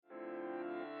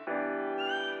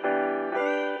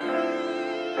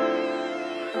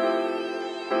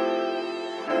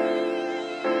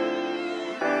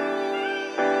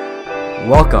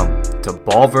Welcome to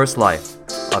Ball vs. Life,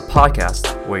 a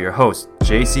podcast where your hosts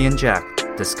JC and Jack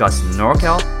discuss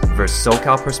NorCal versus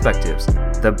SoCal perspectives,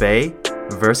 the Bay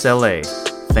versus LA.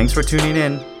 Thanks for tuning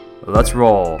in. Let's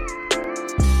roll.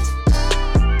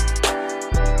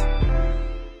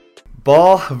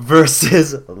 Ball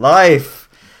versus Life.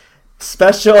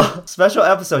 Special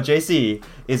episode. JC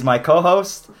is my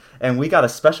co-host, and we got a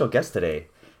special guest today,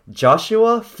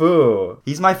 Joshua Fu.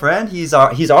 He's my friend. He's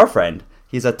our friend.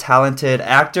 He's a talented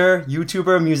actor,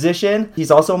 YouTuber, musician.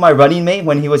 He's also my running mate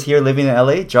when he was here living in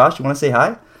LA. Josh, you want to say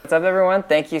hi? What's up, everyone?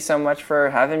 Thank you so much for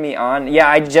having me on. Yeah,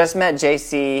 I just met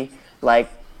JC like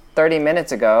 30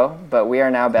 minutes ago, but we are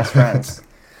now best friends.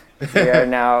 We are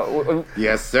now...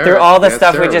 Yes, sir. Through all the yes,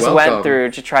 stuff sir. we just Welcome. went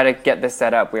through to try to get this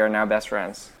set up, we are now best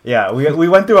friends. Yeah, we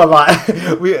went through a lot.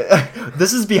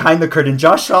 This is behind the curtain.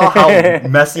 Josh saw how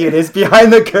messy it is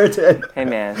behind the curtain. Hey,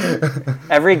 man.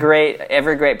 Every great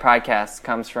podcast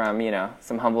comes from,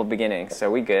 some humble beginnings,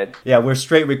 so we good. Yeah, we're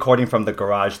straight recording from the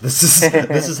garage. This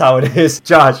is how it is.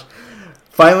 Josh,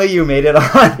 finally you made it on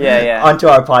onto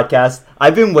our podcast.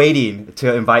 I've been waiting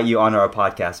to invite you on our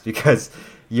podcast because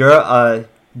you're a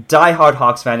diehard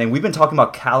Hawks fan, and we've been talking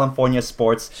about California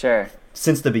sports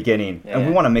since the beginning, and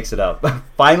we want to mix it up.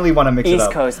 Finally want to mix it up.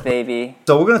 East Coast, baby.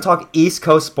 So we're going to talk East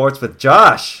Coast sports with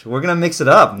Josh. We're going to mix it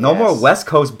up. No more West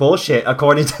Coast bullshit,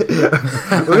 according to...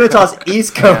 We're going to toss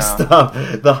East Coast stuff,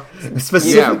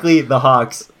 specifically the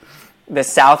Hawks. The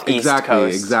Southeast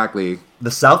Coast. Exactly.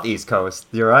 The Southeast Coast.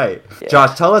 You're right. Yeah.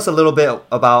 Josh, tell us a little bit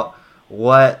about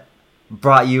what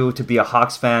brought you to be a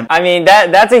Hawks fan. I mean,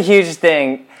 that's a huge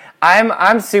thing.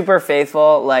 I'm super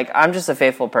faithful. Like, I'm just a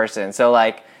faithful person. So,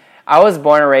 like, I was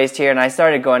born and raised here, and I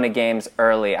started going to games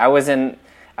early. I went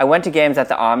to games at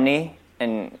the Omni,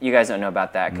 and you guys don't know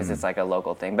about that because it's like a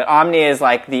local thing. But Omni is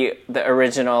like the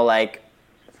original, like,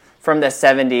 from the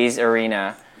 70s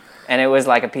arena, and it was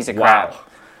like a piece of crap.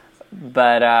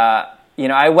 But,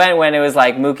 I went when it was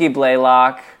like Mookie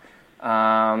Blaylock,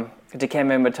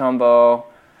 Dikembe Mutombo,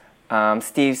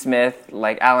 Steve Smith,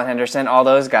 like Alan Henderson, all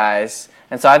those guys.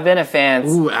 And so I've been a fan.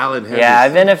 Ooh, Alan Henderson. Yeah,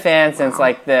 I've been a fan since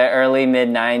like the early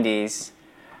mid-90s.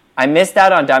 I missed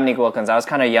out on Dominique Wilkins. I was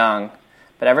kind of young.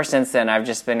 But ever since then, I've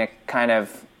just been kind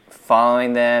of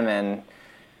following them and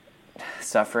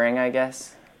suffering, I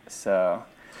guess. So,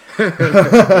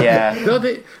 yeah. No,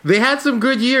 they had some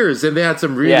good years, and they had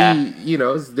some really,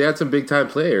 they had some big-time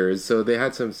players. So they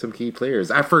had some key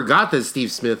players. I forgot that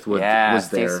Steve Smith was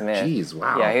Steve there. Smith. Jeez,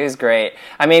 wow. Yeah, he was great.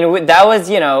 I mean, that was,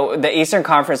 the Eastern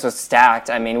Conference was stacked.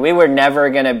 I mean, we were never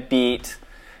going to beat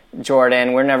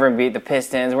Jordan. We're never going to beat the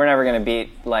Pistons. We're never going to beat,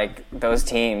 like, those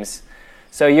teams.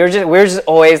 So we're just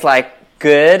always, like,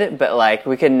 good, but, like,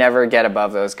 we could never get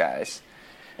above those guys,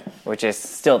 which is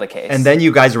still the case. And then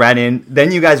you guys ran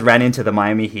into the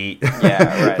Miami Heat.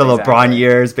 Yeah, right. The LeBron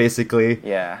years, basically.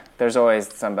 Yeah, there's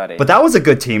always somebody. But that was a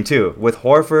good team, too, with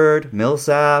Horford,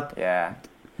 Millsap. Yeah.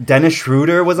 Dennis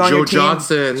Schroeder was on your team.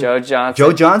 Joe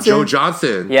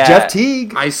Johnson. Yeah. Jeff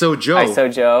Teague. ISO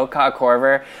Joe. Kyle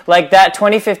Korver. Like that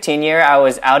 2015 year, I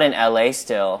was out in LA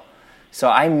still. So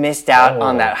I missed out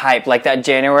on that hype. Like that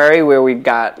January where we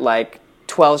got like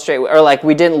 12 straight, or like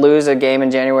we didn't lose a game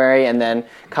in January, and then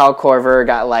Kyle Korver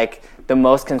got like the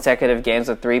most consecutive games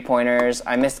with 3-pointers.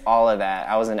 I missed all of that.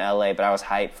 I was in LA, but I was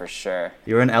hyped for sure.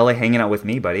 You were in LA hanging out with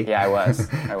me, buddy. Yeah, I was.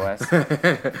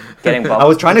 Getting bubbles. I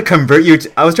was trying to convert you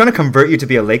to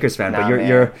be a Lakers fan, but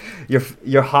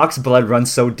your Hawks blood runs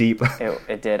so deep.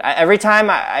 It did. Every time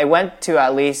I went to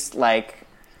at least like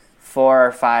 4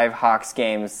 or 5 Hawks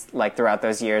games like throughout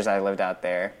those years I lived out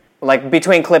there. Like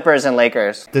between Clippers and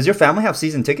Lakers. Does your family have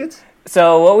season tickets?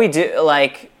 So what we do,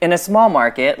 like in a small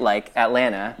market like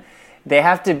Atlanta, they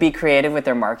have to be creative with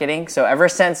their marketing. So ever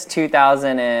since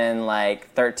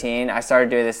 2013, I started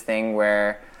doing this thing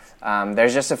where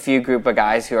there's just a few group of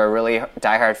guys who are really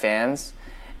diehard fans.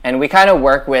 And we kind of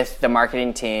work with the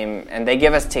marketing team, and they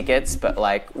give us tickets, but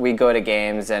like we go to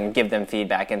games and give them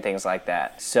feedback and things like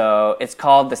that. So it's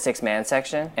called the 6-man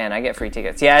section, and I get free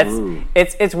tickets. Yeah,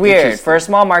 it's weird for a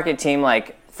small market team.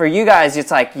 Like for you guys, it's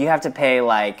like you have to pay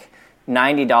like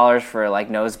 $90 for like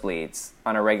nosebleeds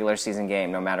on a regular season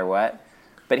game, no matter what.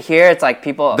 But here, it's like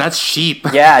people... That's cheap.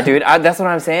 Yeah, dude, that's what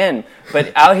I'm saying.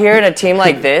 But out here in a team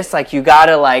like this, like you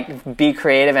gotta like be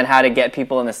creative in how to get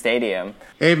people in the stadium.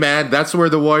 Hey, man, that's where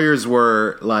the Warriors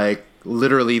were like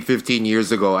literally 15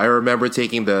 years ago. I remember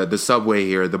taking the subway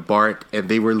here, the BART, and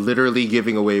they were literally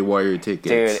giving away Warrior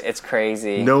tickets. Dude, it's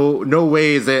crazy. No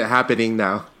way is it happening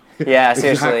now. Yeah,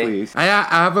 seriously. Exactly.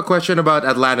 I have a question about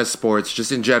Atlanta sports,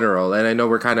 just in general, and I know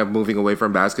we're kind of moving away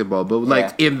from basketball, but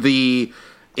like in the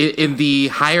in the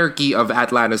hierarchy of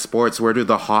Atlanta sports, where do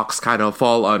the Hawks kind of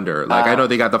fall under? Like, I know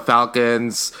they got the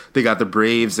Falcons, they got the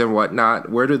Braves and whatnot.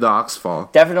 Where do the Hawks fall?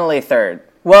 Definitely third.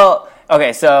 Well,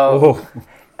 okay, so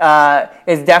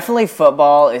it's definitely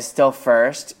football is still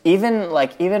first. Even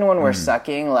when we're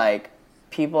sucking, like,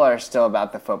 people are still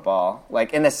about the football.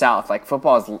 Like, in the South, like,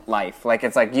 football is life. Like,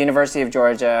 it's like University of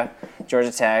Georgia,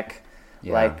 Georgia Tech,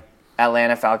 like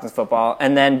Atlanta Falcons football.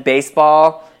 And then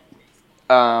baseball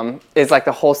is like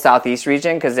the whole Southeast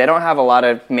region, because they don't have a lot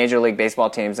of Major League Baseball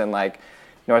teams in, like,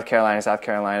 North Carolina, South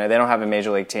Carolina. They don't have a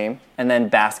Major League team. And then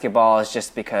basketball is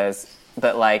just because,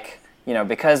 but, like, you know,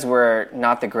 because we're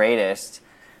not the greatest,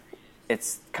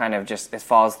 it's kind of just, it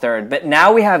falls third. But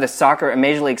now we have a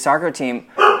Major League Soccer team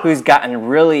who's gotten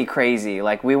really crazy.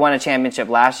 Like, we won a championship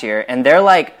last year, and they're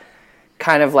like,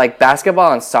 kind of like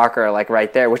basketball and soccer are like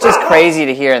right there, which is crazy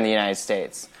to hear in the United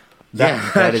States.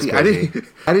 That is crazy.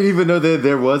 I didn't even know that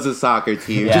there was a soccer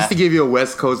team. Yeah. Just to give you a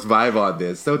West Coast vibe on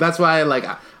this. So that's why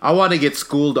I want to get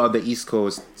schooled on the East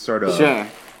Coast sort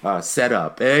of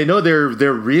setup. And I know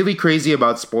they're really crazy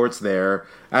about sports there.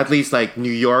 At least like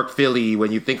New York, Philly,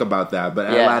 when you think about that. But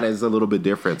Atlanta is a little bit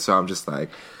different. So I'm just like,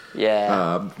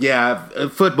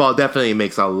 football definitely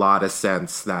makes a lot of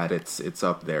sense that it's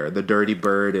up there. The Dirty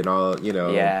Bird and all,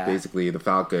 basically the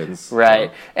Falcons. Right.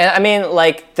 So. And I mean,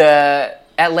 like,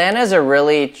 Atlanta's a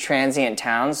really transient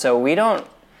town, so we don't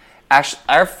actually,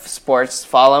 our sports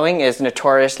following is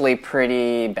notoriously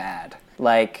pretty bad.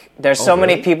 Like, there's so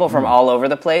many people from all over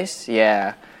the place.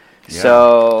 Yeah.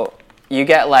 So you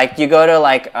get, like, you go to,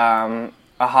 like, a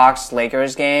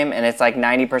Hawks-Lakers game, and it's like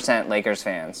 90% Lakers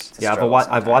fans. Yeah,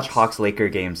 I've watched Hawks-Laker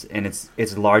games, and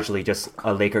it's largely just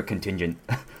a Laker contingent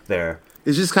there.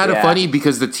 It's just kind of funny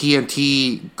because the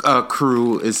TNT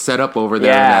crew is set up over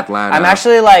there in Atlanta. I'm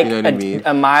actually like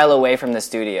a mile away from the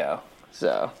studio,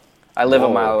 so I live a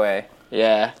mile away.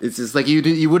 Yeah, it's just like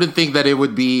you wouldn't think that it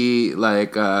would be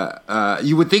like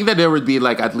you would think that there would be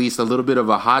like at least a little bit of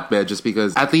a hotbed, just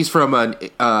because at least from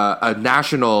a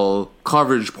national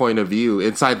coverage point of view,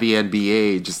 inside the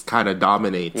NBA just kind of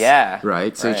dominates. Yeah,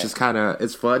 right. So it's just kind of,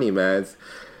 it's funny, man.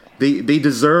 They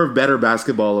deserve better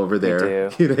basketball over there.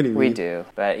 We do. You know what I mean? We do.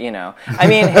 But, I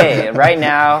mean, hey, right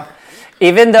now,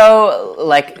 even though,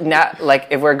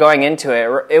 if we're going into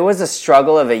it, it was a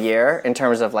struggle of a year in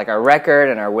terms of, like, our record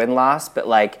and our win-loss, but,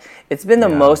 like, it's been the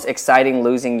most exciting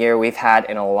losing year we've had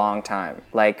in a long time.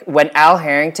 Like, when Al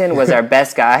Harrington was our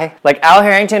best guy, Al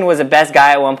Harrington was the best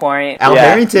guy at one point. Al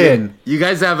Harrington! You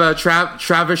guys have a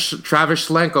Travis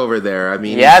Schlenk over there. I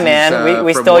mean, man,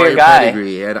 we stole your guy.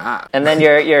 And then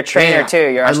your trainer, too.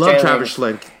 Your I Australian. love Travis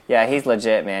Schlenk. Yeah, he's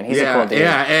legit, man. He's a cool dude.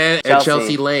 Yeah, and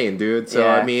Chelsea Lane, dude. So,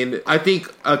 I mean, I think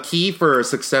a key for a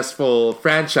successful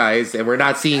franchise, and we're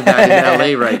not seeing that in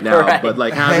LA right now, but,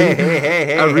 like, having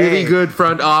a really good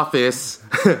front office,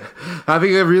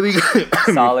 having a really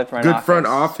solid front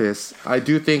office, I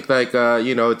do think, like,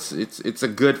 it's a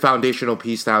good foundational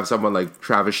piece to have someone like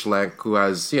Travis Schlenk who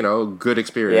has, good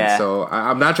experience. Yeah. So,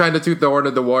 I'm not trying to toot the horn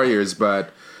of the Warriors,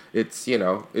 but it's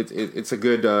it's a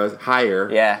good hire.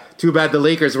 Yeah. Too bad the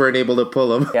Lakers weren't able to pull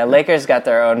them. Yeah, Lakers got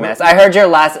their own mess. I heard your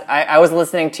last. I was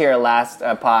listening to your last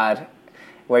pod,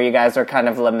 where you guys were kind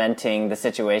of lamenting the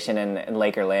situation in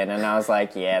Lakerland, and I was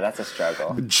like, yeah, that's a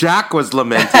struggle. Jack was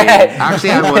lamenting.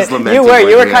 Actually, I was lamenting.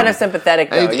 You were kind of sympathetic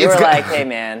though. You were like, hey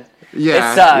man,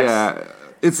 it sucks. Yeah,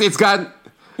 it's got.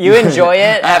 You enjoy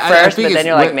it at first, but then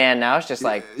you're like, man, now it's just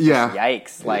like,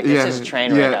 yikes, like it's just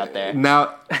train wreck out there.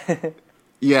 Now.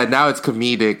 Yeah, now it's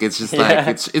comedic. It's just like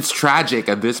it's tragic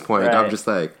at this point. Right. I'm just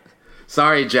like,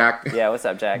 sorry, Jack. Yeah, what's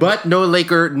up, Jack? But no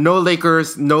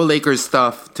Lakers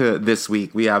stuff to this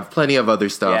week. We have plenty of other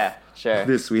stuff.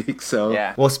 This week. So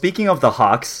Well, speaking of the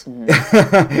Hawks,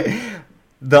 the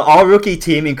all-rookie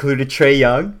team included Trae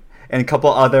Young and a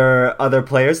couple other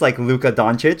players like Luka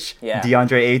Doncic,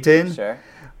 DeAndre Ayton. Sure.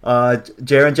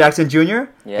 Jaren Jackson Jr.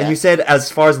 And you said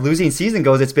as far as losing season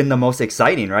goes, it's been the most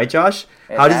exciting, right, Josh?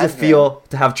 How does it feel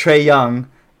to have Trae Young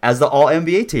as the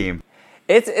All-NBA team?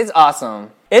 It's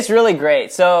awesome. It's really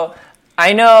great. So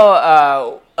I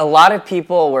know a lot of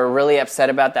people were really upset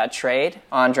about that trade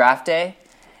on draft day.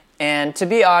 And to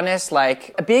be honest,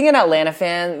 like, being an Atlanta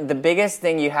fan, the biggest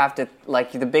thing you have to,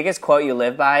 like, the biggest quote you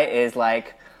live by is,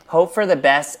 like, hope for the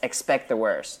best, expect the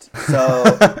worst.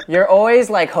 So you're always,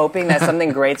 like, hoping that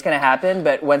something great's going to happen,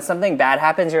 but when something bad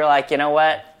happens, you're like, you know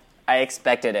what? I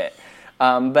expected it.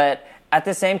 But at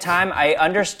the same time, I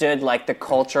understood, like, the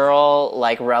cultural,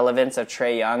 like, relevance of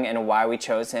Trae Young and why we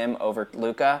chose him over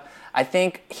Luka. I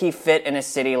think he fit in a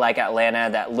city like Atlanta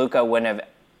that Luka wouldn't have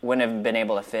wouldn't have been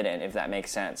able to fit in, if that makes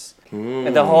sense.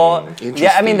 The whole,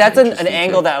 yeah, I mean, that's an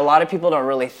angle that a lot of people don't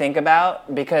really think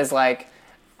about, because like,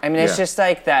 I mean, it's just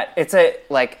like that. It's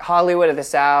like Hollywood of the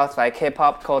South, like hip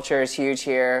hop culture is huge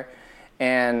here,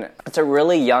 and it's a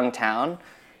really young town.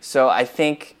 So I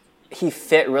think he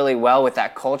fit really well with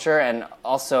that culture, and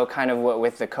also kind of what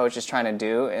with the coach is trying to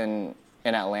do in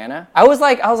Atlanta. I was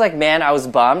like, man, I was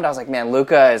bummed. I was like, man,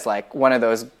 Luka is like one of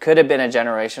those, could have been a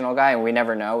generational guy, and we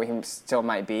never know. He still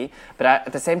might be. But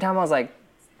at the same time, I was like,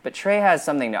 but Trey has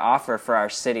something to offer for our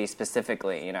city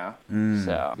specifically, you know?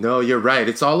 So No, you're right.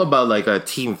 It's all about like a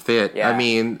team fit. Yeah. I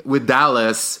mean, with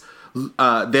Dallas,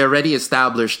 they already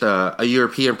established a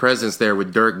European presence there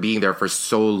with Dirk being there for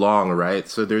so long, right?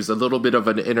 So there's a little bit of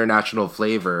an international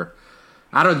flavor.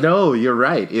 I don't know. You're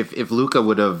right. If Luka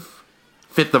would have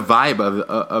fit the vibe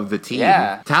of the team.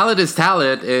 Yeah. Talent is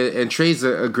talent, and Trey's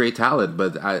a great talent,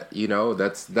 but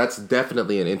that's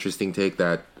definitely an interesting take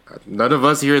that none of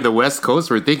us here in the West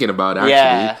Coast were thinking about,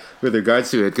 actually, with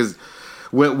regards to it. Because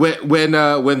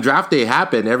when draft day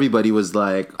happened, everybody was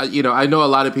like, I know a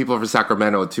lot of people from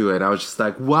Sacramento too, and I was just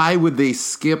like, why would they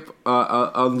skip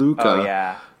on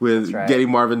Luka with getting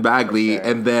Marvin Bagley? Sure.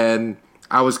 And then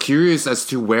I was curious as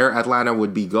to where Atlanta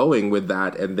would be going with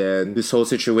that, and then this whole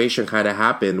situation kind of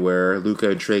happened where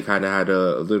Luka and Trey kind of had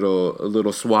a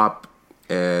little swap,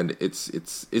 and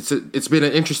it's been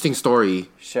an interesting story.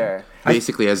 Sure.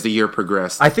 Basically, as the year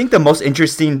progressed, I think the most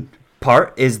interesting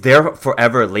part is they're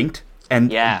forever linked,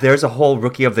 and there's a whole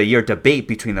Rookie of the Year debate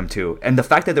between them two, and the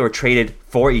fact that they were traded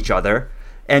for each other.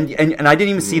 And I didn't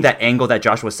even see that angle that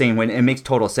Josh was saying, when it makes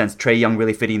total sense. Trey Young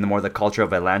really fitting the culture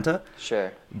of Atlanta.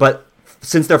 Sure. But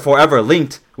since they're forever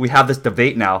linked, we have this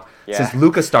debate now. Yeah. Since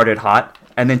Luka started hot,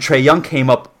 and then Trey Young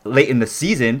came up late in the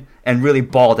season and really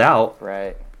balled out.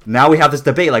 Right. Now we have this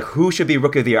debate, like, who should be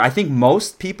Rookie of the Year? I think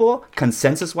most people,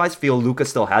 consensus-wise, feel Luka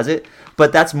still has it.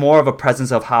 But that's more of a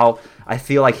presence of how I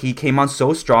feel like he came on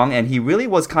so strong, and he really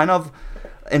was kind of,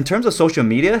 in terms of social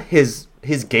media, his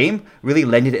game really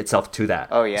lended itself to that.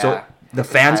 Oh, yeah. So the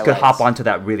fans could hop onto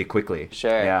that really quickly. Sure.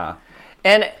 Yeah.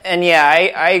 And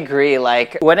yeah, I agree.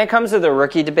 Like, when it comes to the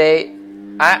rookie debate,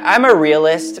 I'm a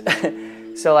realist.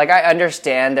 So, like, I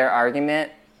understand their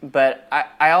argument, but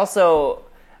I also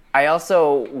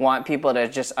want people to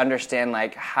just understand,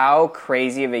 like, how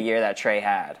crazy of a year that Trey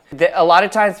had. A lot of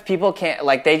times people can't,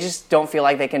 like, they just don't feel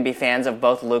like they can be fans of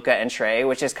both Luka and Trey,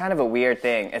 which is kind of a weird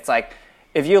thing. It's like,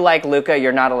 if you like Luka,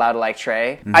 you're not allowed to like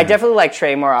Trey. Mm-hmm. I definitely like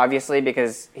Trey more, obviously,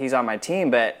 because he's on my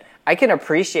team, but I can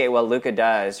appreciate what Luka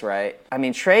does, right? I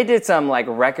mean, Trey did some like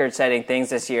record-setting things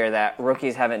this year that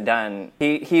rookies haven't done.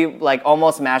 He like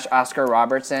almost matched Oscar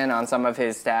Robertson on some of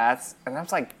his stats, and I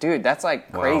was like, dude, that's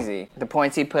like crazy. Wow. The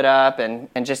points he put up and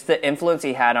just the influence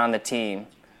he had on the team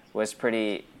was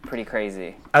pretty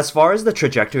crazy. As far as the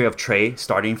trajectory of Trey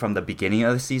starting from the beginning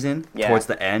of the season towards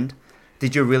the end,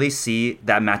 did you really see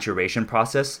that maturation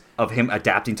process of him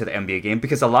adapting to the NBA game?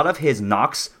 Because a lot of his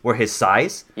knocks were his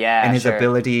size and his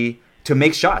ability to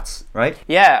make shots, right?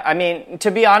 Yeah, I mean, to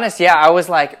be honest, I was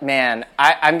like, man,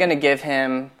 I'm going to give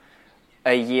him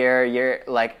a year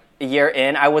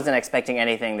in. I wasn't expecting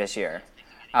anything this year.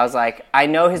 I was like, I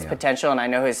know his potential and I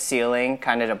know his ceiling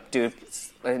kind of to do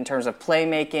in terms of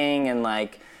playmaking and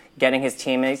like getting his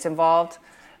teammates involved,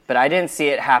 but I didn't see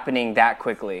it happening that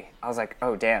quickly. I was like,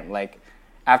 oh, damn, like,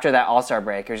 after that All-Star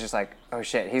break, it was just like, oh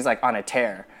shit, he's like on a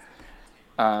tear.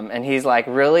 And he's like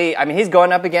really, I mean, he's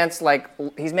going up against like,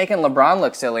 he's making LeBron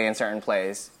look silly in certain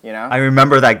plays, you know? I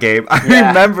remember that game. Yeah.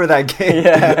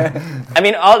 I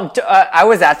mean, I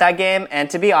was at that game, and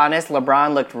to be honest,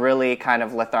 LeBron looked really kind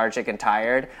of lethargic and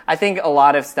tired. I think a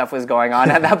lot of stuff was going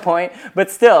on at that point, but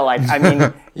still, like, I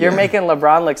mean, you're making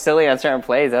LeBron look silly on certain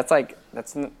plays.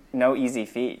 That's no easy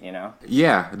feat, you know?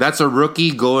 Yeah, that's a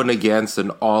rookie going against an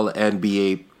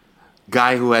all-NBA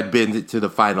guy who had been to the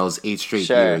finals 8 straight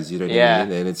years, you know what I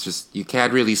mean? And it's just, you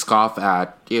can't really scoff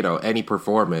at, any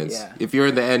performance. Yeah. If you're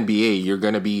in the NBA, you're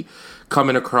going to be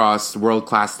coming across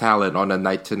world-class talent on a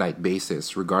night-to-night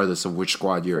basis, regardless of which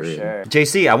squad you're in. Sure.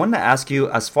 JC, I wanted to ask you,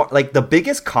 as far, like, the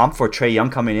biggest comp for Trey Young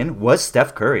coming in was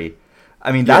Steph Curry.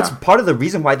 I mean, that's part of the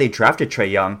reason why they drafted Trey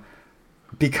Young,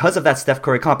 because of that Steph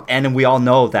Curry comp, and we all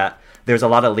know that there's a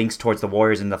lot of links towards the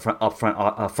Warriors in the front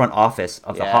office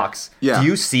of the Hawks. Yeah. Do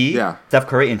you see Steph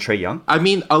Curry and Trey Young? I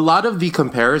mean, a lot of the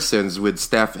comparisons with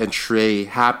Steph and Trey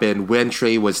happened when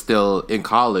Trey was still in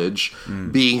college,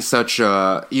 being such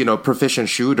a proficient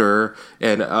shooter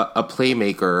and a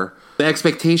playmaker. The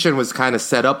expectation was kind of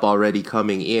set up already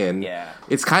coming in. Yeah.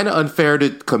 It's kind of unfair to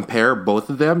compare both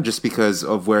of them just because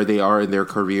of where they are in their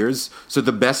careers. So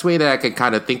the best way that I can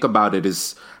kind of think about it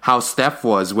is how Steph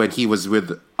was when he was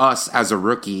with us as a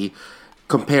rookie,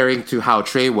 comparing to how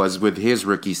Trey was with his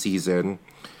rookie season.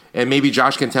 And maybe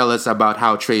Josh can tell us about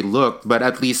how Trey looked, but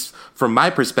at least from my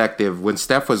perspective, when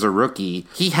Steph was a rookie,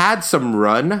 he had some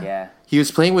run. Yeah. He was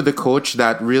playing with a coach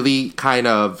that really kind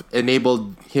of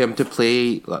enabled him to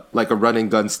play like a run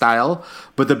and gun style.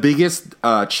 But the biggest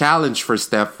challenge for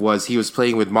Steph was he was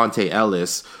playing with Monte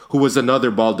Ellis, who was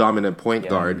another ball dominant point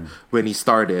guard when he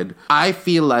started. I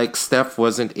feel like Steph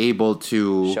wasn't able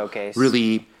to showcase,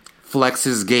 really flex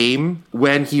his game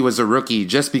when he was a rookie,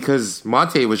 just because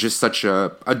Monte was just such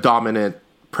a dominant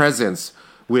presence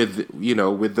with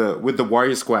the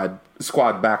Warrior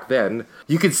squad back then.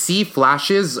 You could see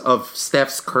flashes of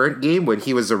Steph's current game when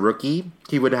he was a rookie.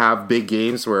 He would have big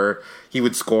games where he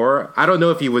would score. I don't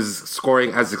know if he was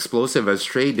scoring as explosive as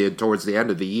Trey did towards the end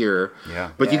of the year.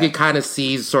 But you could kind of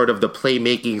see sort of the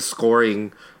playmaking,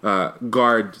 scoring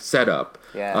guard setup.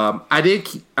 I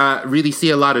didn't really see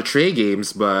a lot of Trey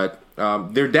games, but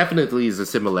there definitely is a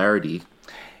similarity.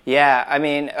 Yeah, I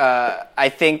mean, I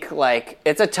think like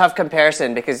it's a tough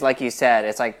comparison because, like you said,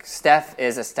 it's like Steph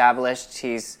is established.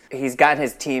 He's gotten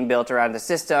his team built around the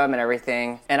system and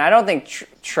everything. And I don't think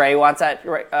Trey wants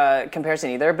that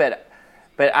comparison either. But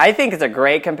I think it's a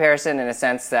great comparison in a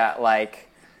sense that like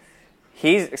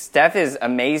Steph is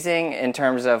amazing in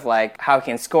terms of like how he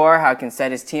can score, how he can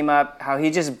set his team up, how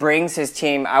he just brings his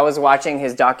team. I was watching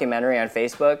his documentary on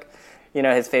Facebook,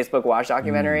 his Facebook Watch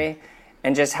documentary.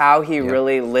 And just how he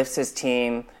really lifts his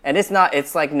team, and it's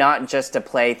like not just a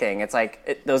play thing. It's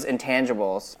like those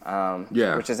intangibles,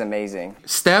 which is amazing.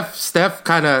 Steph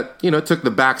kind of took the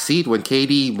back seat when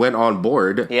KD went on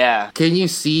board. Yeah. Can you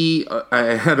see?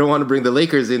 I don't want to bring the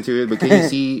Lakers into it, but can you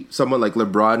see someone like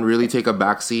LeBron really take a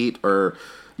back seat, or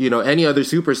any other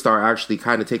superstar actually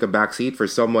kind of take a back seat for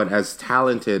someone as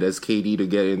talented as KD to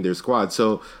get in their squad?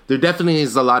 So there definitely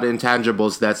is a lot of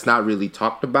intangibles that's not really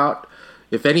talked about.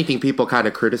 If anything, people kind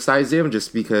of criticize him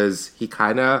just because he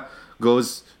kind of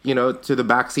goes, to the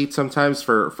backseat sometimes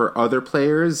for other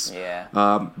players. Yeah.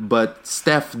 But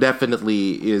Steph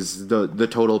definitely is the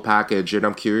total package, and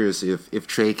I'm curious if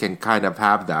Trey can kind of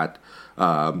have that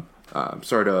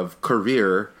sort of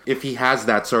career, if he has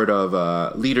that sort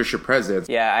of leadership presence.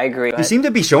 Yeah, I agree. You seem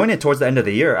to be showing it towards the end of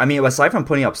the year. I mean, aside from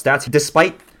putting up stats,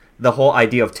 despite the whole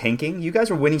idea of tanking, you guys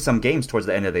were winning some games towards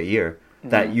the end of the year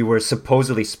that you were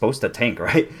supposedly supposed to tank,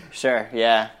 right? Sure,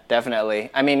 yeah, definitely.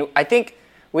 I mean, I think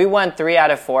we won 3 out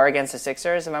of 4 against the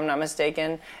Sixers, if I'm not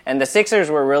mistaken. And the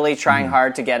Sixers were really trying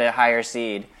hard to get a higher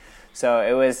seed. So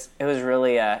it was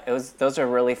really those are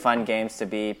really fun games to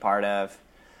be part of.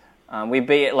 We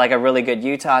beat like a really good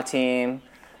Utah team.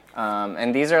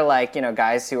 And these are like,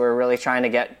 guys who are really trying to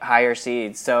get higher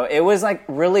seeds. So it was like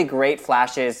really great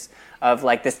flashes of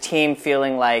like this team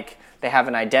feeling like they have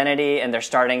an identity and they're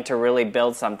starting to really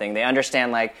build something. They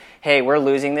understand like, hey, we're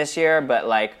losing this year, but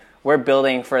like we're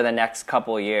building for the next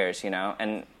couple years,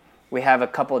 and we have a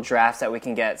couple drafts that we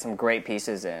can get some great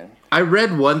pieces in. I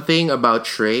read one thing about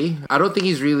Trey. I don't think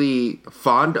he's really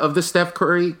fond of the Steph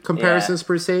Curry comparisons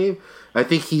per se. I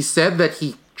think he said that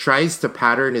he tries to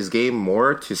pattern his game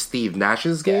more to Steve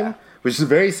Nash's game, which is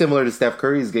very similar to Steph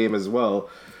Curry's game as well,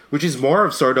 which is more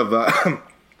of sort of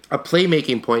a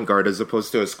playmaking point guard as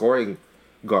opposed to a scoring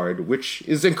guard, which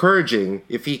is encouraging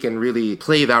if he can really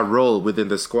play that role within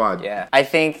the squad. Yeah, I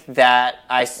think that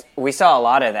we saw a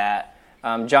lot of that.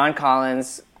 John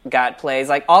Collins got plays.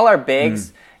 Like all our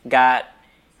bigs got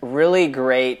really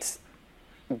great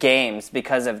games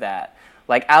because of that.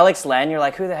 Like Alex Len, you're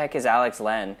like, who the heck is Alex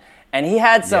Len? And he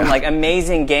had some like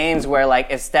amazing games where like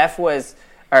if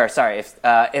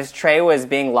Trey was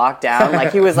being locked down,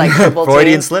 like he was like triple teamed.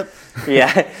 Freudian slip.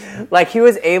 Yeah, like he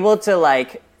was able to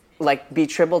like be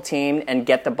triple teamed and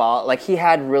get the ball. Like he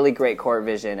had really great court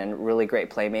vision and really great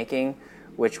playmaking,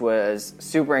 which was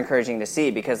super encouraging to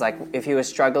see because like if he was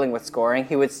struggling with scoring,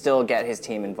 he would still get his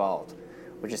team involved,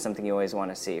 which is something you always want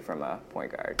to see from a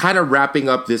point guard. Kind of wrapping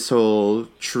up this whole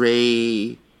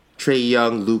Trey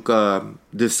Young, Luka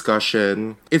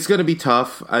discussion. It's gonna be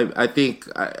tough. I think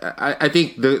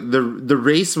the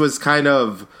race was kind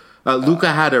of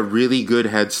Luka had a really good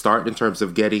head start in terms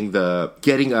of getting a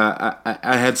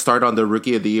head start on the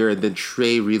Rookie of the Year, and then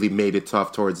Trey really made it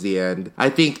tough towards the end. I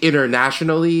think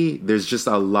internationally, there's just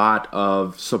a lot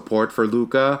of support for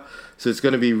Luka. So it's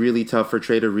going to be really tough for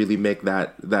Trey to really make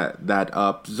that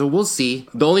up. So we'll see.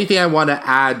 The only thing I want to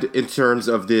add in terms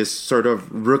of this sort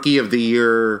of Rookie of the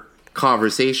Year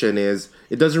conversation is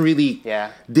it doesn't really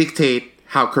dictate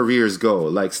how careers go.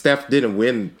 Like Steph didn't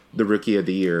win the Rookie of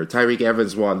the Year. Tyreke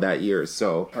Evans won that year.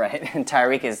 So right, and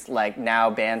Tyreke is like now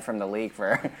banned from the league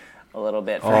for a little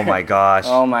bit. Oh my gosh.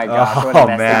 Oh my gosh, what Oh, a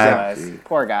mess man. he was.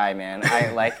 Poor guy, man.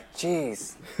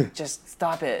 Jeez, just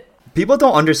stop it. People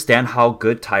don't understand how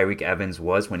good Tyreek Evans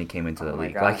was when he came into the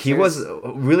league. gosh, He was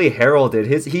really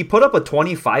heralded. He put up a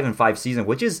 25-5 season,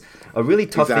 which is a really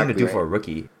tough thing to do for a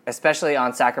rookie. Especially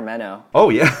on Sacramento. Oh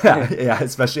yeah, yeah,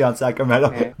 especially on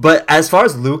Sacramento. Yeah. But as far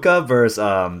as Luka versus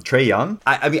Trae Young,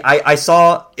 I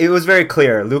saw it was very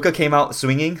clear. Luka came out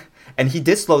swinging. And he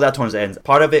did slow that towards the end.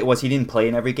 Part of it was he didn't play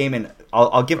in every game, and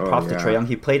I'll give props to Trae Young.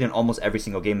 He played in almost every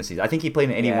single game this season. I think he played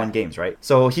in 81 games, right?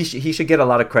 So he should get a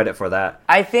lot of credit for that.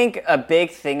 I think a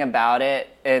big thing about it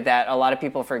that a lot of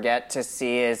people forget to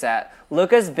see is that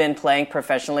Luka's been playing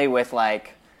professionally with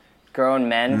grown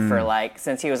men for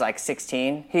since he was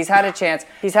 16. He's had a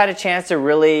chance to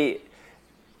really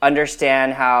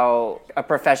understand how a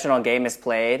professional game is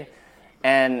played,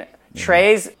 and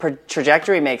Trae's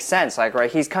trajectory makes sense.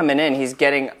 He's coming in, he's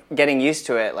getting used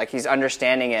to it, he's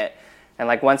understanding it,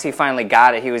 and once he finally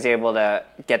got it, he was able to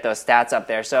get those stats up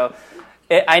there. So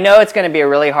I know it's going to be a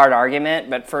really hard argument,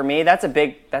 but for me, that's a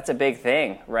big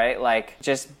thing, right?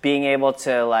 Just being able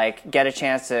to get a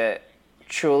chance to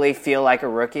truly feel like a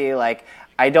rookie. I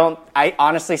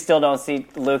honestly still don't see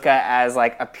Luka as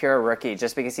a pure rookie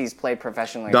just because he's played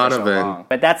professionally for so long.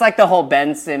 But that's the whole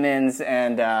Ben Simmons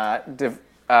and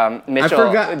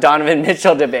Donovan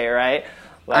Mitchell debate, right?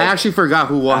 I actually forgot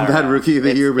who won that Rookie of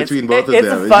the Year between both of them.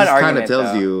 It's a fun argument, kind of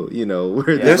tells you,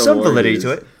 where there's some validity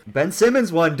to it. Ben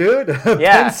Simmons won, dude.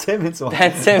 Yeah. Ben Simmons won.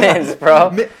 Ben Simmons,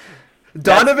 bro.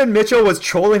 Donovan Mitchell was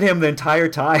trolling him the entire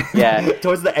time. Yeah.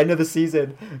 Towards the end of the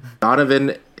season.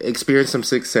 Donovan experienced some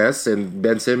success, and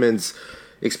Ben Simmons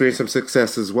experienced some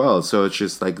success as well. So it's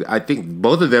just I think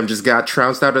both of them just got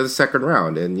trounced out of the second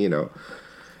round, and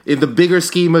in the bigger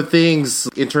scheme of things,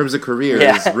 in terms of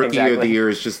careers, Rookie of the Year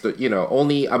is just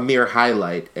only a mere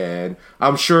highlight, and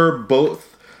I'm sure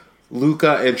both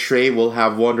Luka and Trae will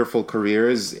have wonderful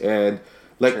careers, and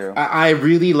I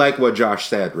really like what Josh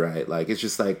said, right? It's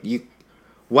just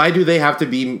why do they have to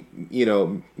be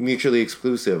mutually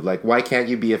exclusive? Why can't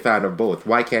you be a fan of both?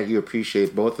 Why can't you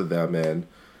appreciate both of them? And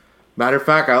matter of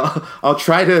fact, I'll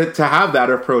try to have that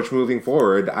approach moving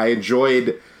forward. I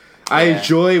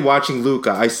enjoy watching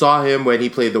Luka. I saw him when he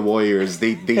played the Warriors.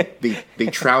 They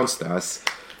trounced us,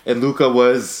 and Luka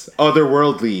was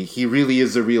otherworldly. He really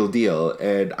is a real deal,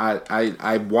 and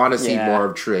I want to see more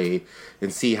of Trae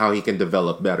and see how he can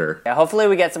develop better. Yeah, hopefully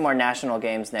we get some more national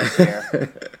games next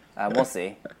year. We'll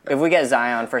see. If we get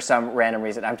Zion for some random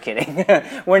reason, I'm kidding.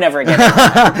 We're never getting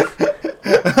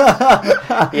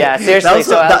Yeah, seriously.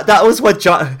 That was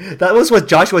what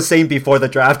Josh was saying before the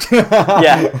draft.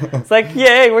 Yeah, it's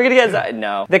yay, we're gonna get Zion.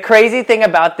 No. The crazy thing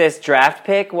about this draft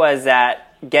pick was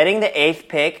that getting the 8th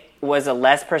pick was a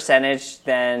less percentage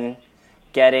than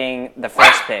getting the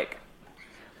first pick.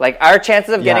 Our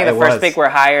chances of getting the first pick were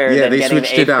higher than getting the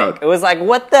 8th pick. It was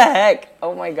what the heck?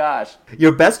 Oh my gosh.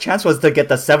 Your best chance was to get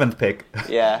the 7th pick.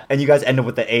 Yeah. And you guys ended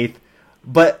with the 8th.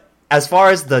 But as far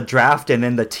as the draft and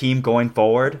then the team going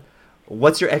forward,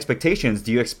 what's your expectations?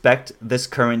 Do you expect this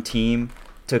current team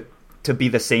to be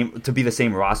the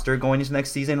same roster going into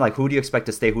next season? Who do you expect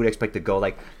to stay? Who do you expect to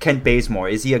go? Kent Bazemore,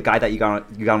 is he a guy that you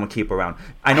gotta keep around?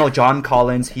 I know John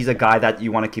Collins, he's a guy that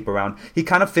you want to keep around. He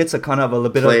kind of fits a little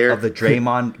bit of the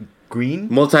Draymond Green,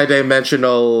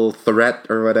 multi-dimensional threat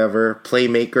or whatever,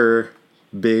 playmaker,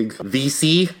 big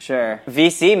VC. Sure,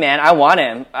 VC, man, I want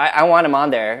him. I want him on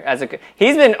there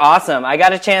he's been awesome. I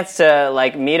got a chance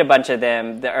to meet a bunch of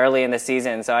them early in the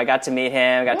season, so I got to meet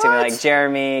him, got to meet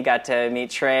Jeremy, got to meet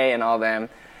Trae and all them,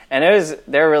 and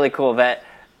they're really cool. But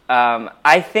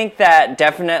I think that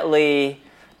definitely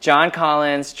John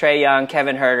Collins, Trae Young,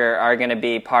 Kevin Huerter are going to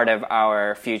be part of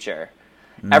our future.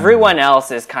 Everyone else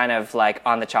is kind of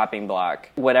on the chopping block.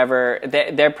 Whatever,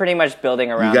 they're pretty much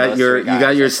building around. You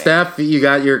got your Steph, you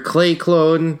got your Clay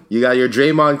clone, you got your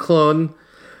Draymond clone.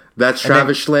 That's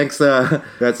Travis Schlenk's.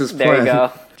 That's his plan. There you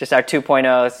go. Just our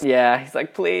 2.0s. Yeah,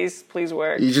 he's please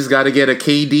work. You just got to get a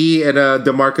KD and a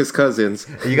DeMarcus Cousins.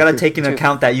 You got to take into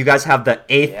account that you guys have the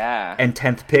 8th and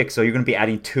 10th pick, so you're going to be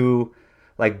adding 2.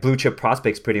 Blue chip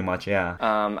prospects, pretty much, yeah.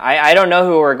 I don't know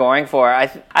who we're going for.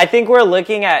 I think we're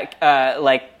looking at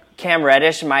Cam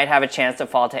Reddish might have a chance to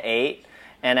fall to 8,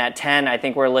 and at 10, I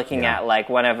think we're looking at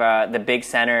one of the big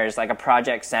centers, a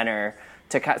project center,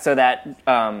 so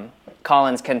that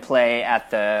Collins can play at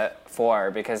the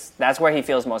 4 because that's where he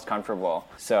feels most comfortable.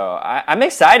 So I'm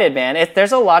excited, man.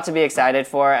 There's a lot to be excited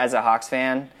for as a Hawks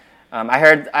fan.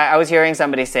 I was hearing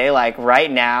somebody say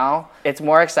right now it's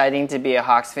more exciting to be a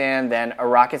Hawks fan than a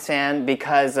Rockets fan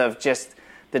because of just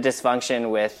the dysfunction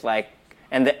with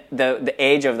and the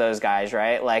age of those guys,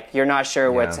 right? Like, you're not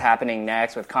sure what's happening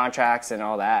next with contracts and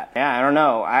all that. Yeah, I don't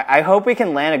know. I hope we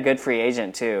can land a good free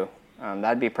agent too.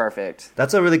 That'd be perfect.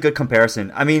 That's a really good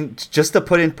comparison. I mean, just to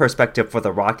put in perspective for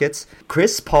the Rockets,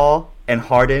 Chris Paul and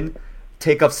Harden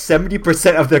take up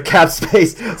 70% of their cap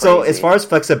space. So as far as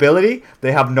flexibility,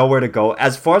 they have nowhere to go.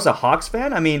 As far as a Hawks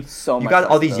fan, I mean, you got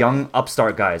all these young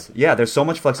upstart guys. Yeah, there's so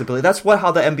much flexibility. That's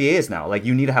how the NBA is now. Like,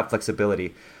 you need to have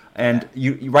flexibility. And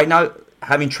you right now,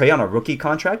 having Trey on a rookie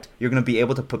contract, you're going to be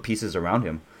able to put pieces around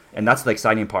him. And that's the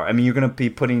exciting part. I mean, you're going to be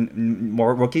putting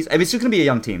more rookies. I mean, it's just going to be a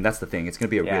young team. That's the thing. It's going to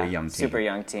be a really young team. Super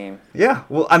young team. Yeah.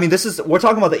 Well, I mean, we're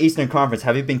talking about the Eastern Conference.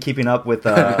 Have you been keeping up with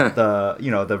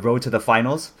the road to the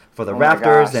finals for the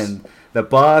Raptors and the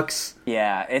Bucks?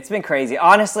 Yeah, it's been crazy.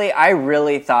 Honestly, I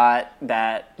really thought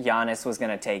that Giannis was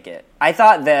going to take it. I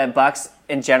thought the Bucks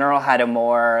in general had a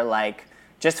more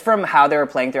just from how they were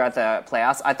playing throughout the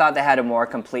playoffs, I thought they had a more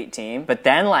complete team. But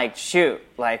then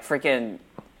freaking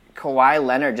Kawhi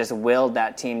Leonard just willed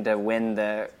that team to win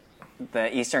the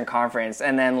Eastern Conference,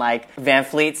 and then Van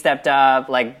Fleet stepped up,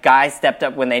 guys stepped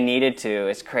up when they needed to.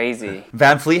 It's crazy.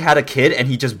 Van Fleet had a kid and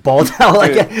he just balled out.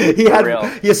 Dude, he had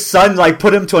his son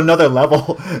put him to another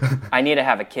level. I need to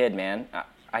have a kid, man.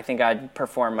 I think I'd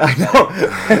perform much better.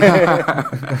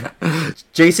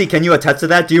 JC, can you attest to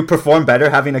that? Do you perform better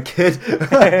having a kid?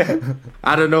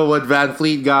 I don't know what Van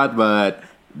Fleet got, but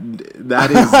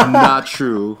that is not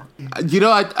true.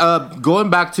 Going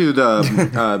back to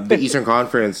the Eastern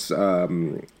Conference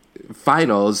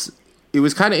finals, it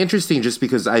was kind of interesting just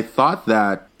because I thought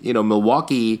that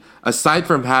Milwaukee, aside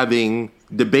from having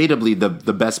debatably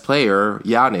the best player,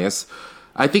 Giannis,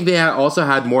 I think they also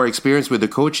had more experience with the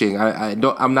coaching.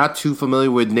 I'm not too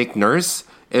familiar with Nick Nurse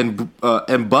and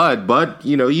Bud. Bud,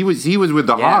 he was with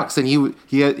the Hawks, and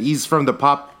he's from the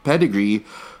Pop pedigree.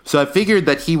 So I figured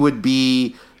that he would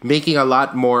be making a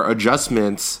lot more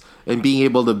adjustments and being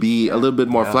able to be a little bit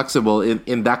more flexible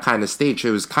in that kind of stage.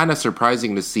 It was kind of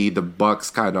surprising to see the Bucks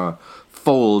kind of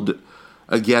fold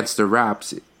against the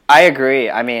Raps. I agree.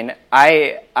 I mean,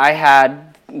 I had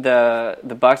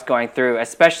the Bucks going through,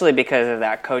 especially because of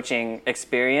that coaching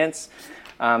experience.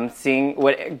 Seeing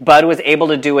what Bud was able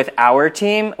to do with our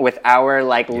team, with our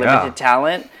limited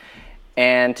talent,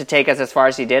 and to take us as far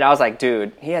as he did, I was like,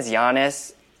 dude, he has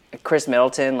Giannis, Chris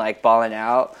Middleton balling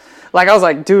out. I was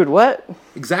like, dude, what?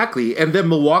 Exactly. And then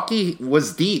Milwaukee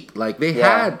was deep. They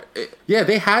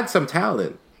had some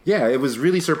talent. Yeah, it was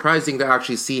really surprising to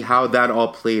actually see how that all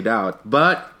played out.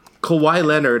 But Kawhi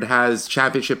Leonard has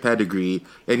championship pedigree,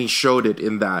 and he showed it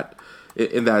in that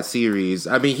series.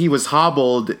 I mean, he was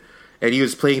hobbled, and he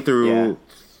was playing through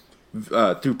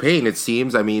pain, it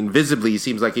seems. I mean, visibly, it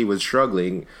seems like he was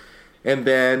struggling. And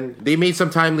then they made some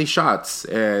timely shots.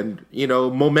 And,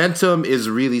 momentum is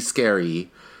really scary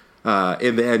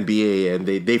in the NBA. And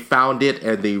they found it,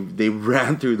 and they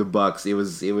ran through the Bucks. It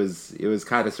was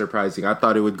kind of surprising. I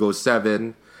thought it would go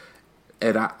 7.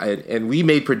 And we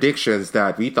made predictions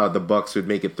that we thought the Bucks would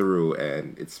make it through,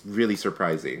 and it's really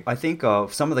surprising. I think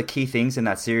some of the key things in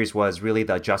that series was really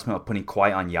the adjustment of putting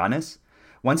Kawhi on Giannis.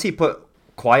 Once he put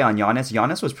Kawhi on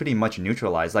Giannis was pretty much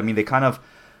neutralized. I mean, they kind of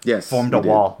formed a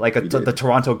wall, the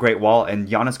Toronto Great Wall, and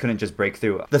Giannis couldn't just break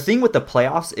through. The thing with the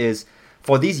playoffs is,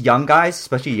 for these young guys,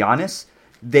 especially Giannis,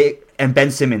 and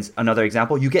Ben Simmons, another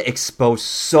example, you get exposed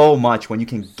so much when you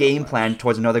can game plan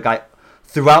towards another guy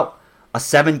throughout a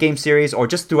 7-game series, or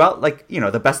just throughout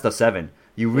the best of 7.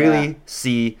 You really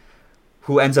see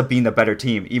who ends up being the better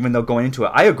team, even though going into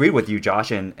it. I agree with you,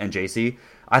 Josh and JC.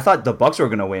 I thought the Bucks were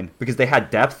going to win because they had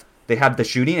depth, they had the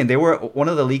shooting, and they were one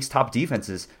of the league's top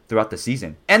defenses throughout the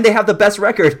season. And they have the best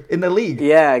record in the league.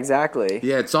 Yeah, exactly.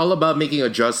 Yeah, it's all about making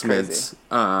adjustments,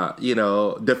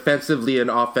 defensively and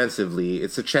offensively.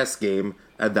 It's a chess game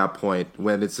at that point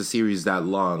when it's a series that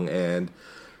long, and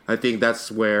I think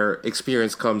that's where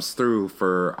experience comes through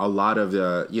for a lot of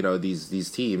the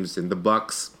these teams. And the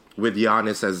Bucks, with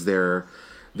Giannis as their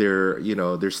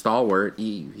stalwart,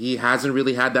 he hasn't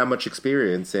really had that much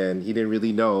experience, and he didn't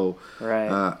really know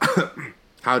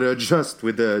how to adjust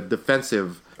with the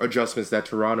defensive adjustments that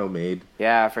Toronto made.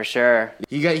 Yeah, for sure.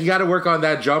 He got to work on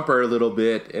that jumper a little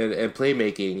bit and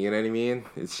playmaking. You know what I mean?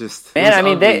 It's just I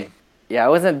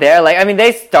wasn't there.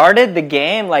 They started the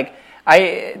game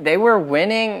they were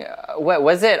winning, what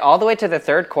was it, all the way to the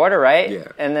third quarter, right? Yeah.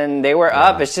 And then they were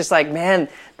up. It's just man,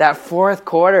 that fourth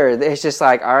quarter, it's just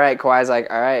all right, Kawhi's all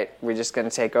right, we're just going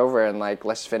to take over and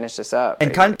let's finish this up.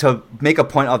 And kind of to make a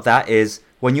point of that is,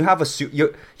 when you have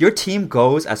your team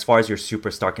goes as far as your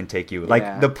superstar can take you.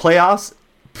 The playoffs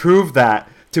prove that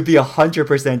to be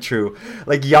 100% true.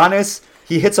 Giannis,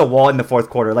 he hits a wall in the fourth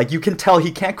quarter. Like, you can tell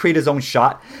he can't create his own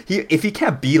shot. If he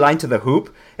can't beeline to the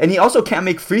hoop, and he also can't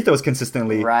make free throws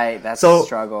consistently. Right, that's a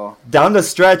struggle. Down the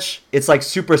stretch, it's like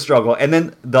super struggle. And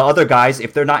then the other guys,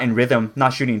 if they're not in rhythm,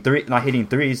 not hitting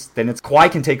threes, then it's Kawhi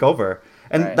can take over.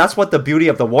 And that's what the beauty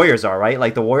of the Warriors are, right?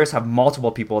 Like, the Warriors have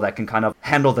multiple people that can kind of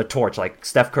handle the torch, like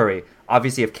Steph Curry.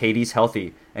 Obviously, if KD's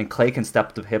healthy and Klay can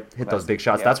step to hit those big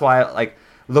shots. That's why, like,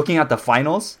 looking at the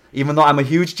finals, even though I'm a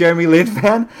huge Jeremy Lin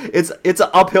fan, it's an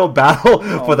uphill battle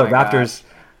for the Raptors.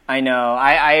 Gosh. I know.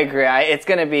 I agree. It's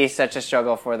going to be such a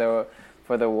struggle for the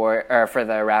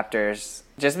Raptors.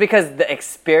 Just because the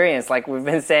experience, like we've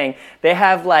been saying, they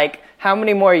have, like, how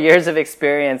many more years of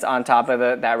experience on top of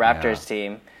that Raptors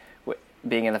team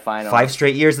being in the finals? 5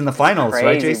 straight years in the finals, crazy,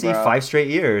 right, JC? bro. 5 straight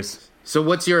years. So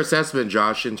what's your assessment,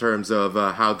 Josh, in terms of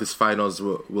how this finals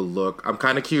will look? I'm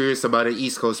kind of curious about an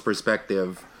East Coast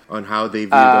perspective on how they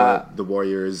view the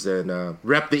Warriors and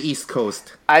rep the East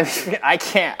Coast. I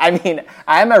can't. I mean,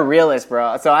 I'm a realist,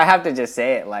 bro. So I have to just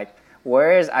say it. Like,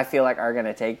 Warriors, I feel like are going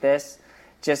to take this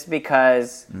just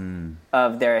because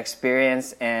of their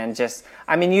experience and just,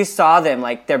 I mean, you saw them.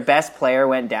 Like, their best player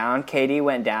went down. KD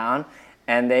went down.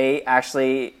 And they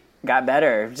actually got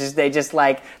better.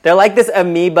 They're like this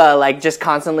amoeba, like just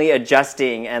constantly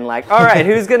adjusting and like, all right,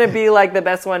 who's gonna be like the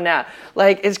best one now?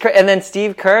 Like it's and then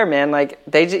Steve Kerr, man, like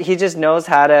he just knows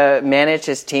how to manage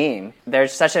his team. They're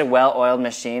such a well-oiled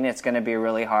machine. It's gonna be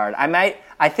really hard.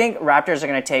 I think Raptors are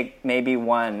gonna take maybe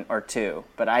 1 or 2,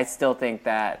 but I still think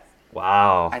that.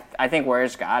 Wow. I think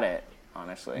Warriors got it,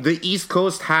 honestly. The East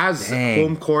Coast has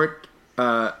home court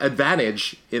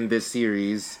advantage in this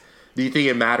series. Do you think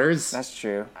it matters? That's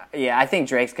true. Yeah, I think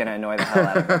Drake's going to annoy the hell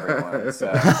out of everyone. So.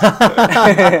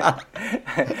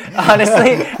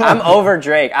 Honestly, I'm over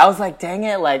Drake. I was like, dang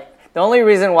it. Like, the only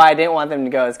reason why I didn't want them to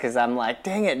go is because I'm like,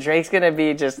 dang it, Drake's going to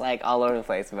be just like all over the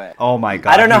place. But oh my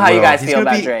God. I don't know how you guys feel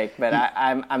about Drake, but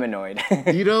I'm annoyed.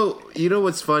 You know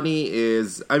what's funny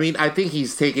is, I mean, I think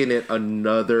he's taken it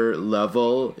another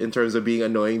level in terms of being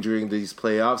annoying during these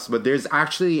playoffs, but there's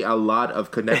actually a lot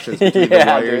of connections between the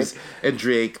Warriors and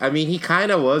Drake. I mean, he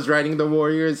kind of was riding the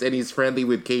Warriors, and he's friendly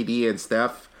with KD and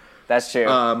Steph. That's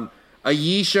true.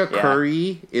 Ayesha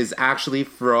Curry is actually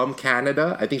from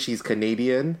Canada. I think she's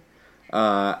Canadian.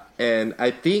 And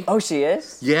I think... Oh, she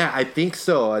is? Yeah, I think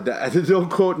so. Don't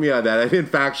quote me on that. I didn't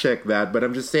fact check that, but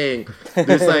I'm just saying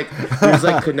there's like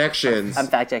connections. I'm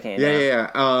fact checking it.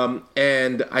 Yeah.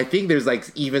 And I think there's like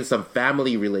even some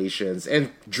family relations.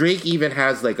 And Drake even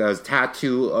has like a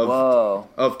tattoo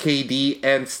of KD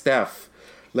and Steph.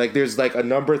 Like there's like a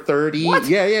number 30. What?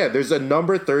 Yeah. There's a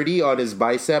number 30 on his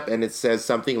bicep, and it says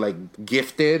something like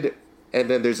gifted. And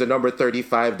then there's a number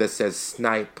 35 that says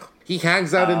snipe. He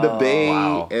hangs out in the Bay,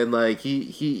 and like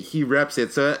he reps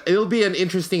it. So it'll be an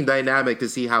interesting dynamic to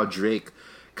see how Drake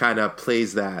kind of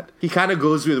plays that. He kind of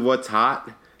goes with what's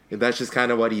hot, and that's just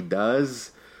kind of what he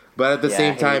does. But at the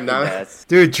same time, now,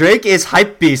 dude, Drake is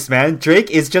hype beast, man.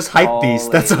 Drake is just hype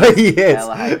beast. That's what he is.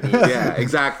 Yeah,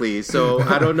 exactly. So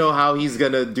I don't know how he's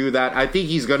gonna do that. I think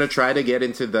he's gonna try to get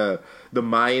into the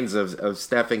minds of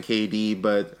Steph and KD.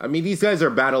 But I mean, these guys are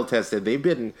battle tested. They've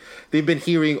been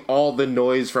hearing all the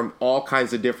noise from all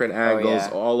kinds of different angles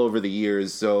all over the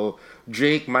years. So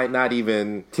Drake might not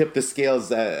even tip the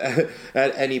scales at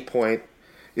any point.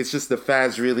 It's just the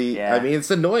fans really... Yeah. I mean, it's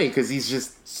annoying because he's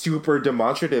just super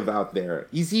demonstrative out there.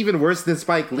 He's even worse than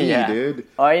Spike Lee, dude.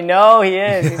 Oh, I know he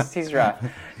is. He's rough.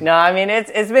 No, I mean,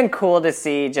 it's been cool to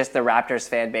see just the Raptors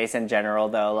fan base in general,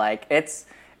 though. Like, it's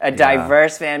a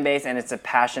diverse fan base, and it's a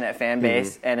passionate fan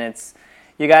base, and it's...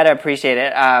 You got to appreciate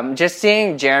it. Just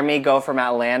seeing Jeremy go from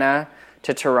Atlanta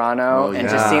to Toronto and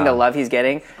just seeing the love he's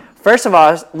getting... First of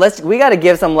all, we got to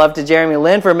give some love to Jeremy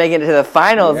Lin for making it to the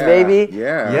finals, baby.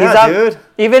 Yeah, dude.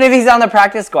 Even if he's on the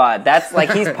practice squad, that's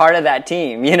like he's part of that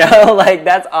team, you know? Like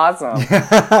that's awesome.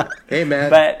 Hey,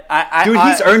 man. But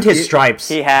he's earned his stripes.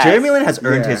 He has. Jeremy Lin has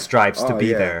earned his stripes to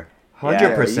be there.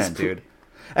 100%, dude.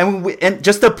 And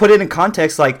just to put it in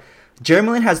context, like Jeremy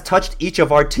Lin has touched each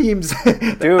of our teams.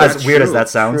 Dude, as weird as that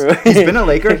sounds. He's been a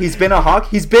Laker. He's been a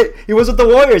Hawk. He was with the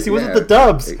Warriors. He was with the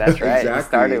Dubs. That's right. Exactly. He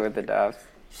started with the Dubs.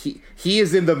 He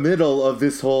is in the middle of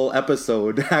this whole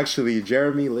episode, actually.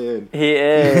 Jeremy Lin. He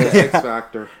is. X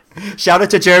Factor. Shout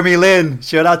out to Jeremy Lin.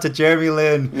 Shout out to Jeremy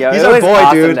Lin. Yo, he's our boy,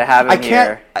 awesome dude. To have him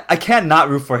here. I can't not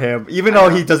root for him, even though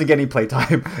he doesn't get any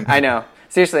playtime. I know.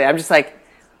 Seriously, I'm just like,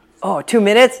 2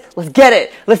 minutes? Let's get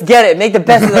it. Make the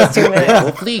best of those 2 minutes.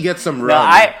 Hopefully he gets some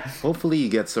run. Hopefully he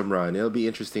gets some run. It'll be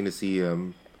interesting to see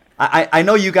him. I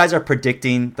know you guys are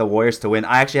predicting the Warriors to win.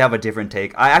 I actually have a different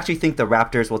take. I actually think the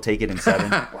Raptors will take it in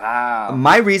 7. Wow.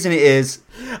 My reason is,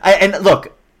 and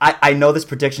look, I know this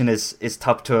prediction is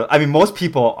tough to. I mean, most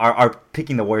people are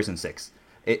picking the Warriors in 6.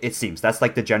 It seems that's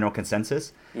like the general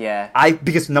consensus. Yeah.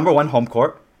 Because number one, home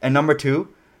court, and number two,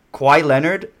 Kawhi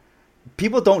Leonard.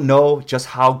 People don't know just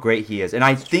how great he is, and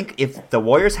I think if the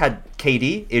Warriors had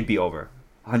KD, it'd be over,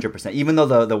 100%. Even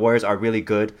though the Warriors are really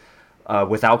good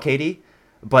without KD,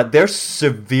 but they're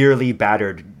severely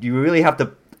battered. You really have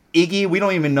to. Iggy, we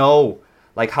don't even know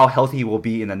like how healthy he will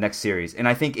be in the next series, and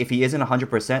I think if he isn't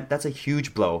 100%, that's a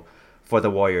huge blow for the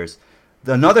Warriors.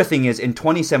 Another thing is in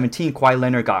 2017, Kawhi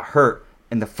Leonard got hurt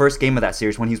in the first game of that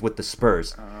series when he's with the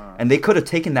Spurs, and they could have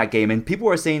taken that game. And people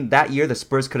were saying that year the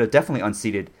Spurs could have definitely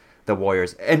unseated the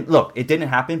Warriors. And look, it didn't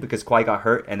happen because Kawhi got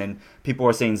hurt, and then people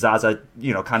were saying Zaza,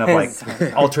 kind of like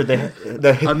altered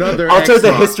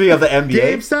the history of the NBA.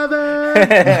 Game 7!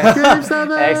 Game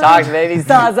 7! X-Hawks, baby.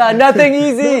 Zaza, nothing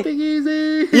easy. Nothing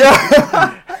easy.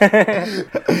 Yeah.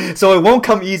 So it won't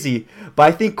come easy, but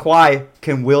I think Kawhi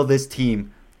can will this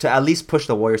team to at least push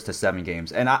the Warriors to 7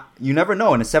 games. And you never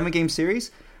know, in a 7-game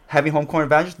series, having home court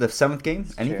advantage, the 7th game,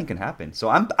 anything can happen. So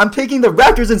I'm taking the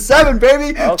Raptors in 7,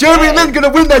 baby. Okay. Jeremy Lin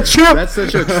gonna win that chip. That's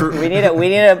such a we need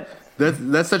a.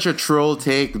 That's such a troll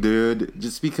take, dude.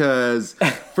 Just because,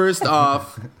 first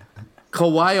off,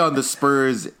 Kawhi on the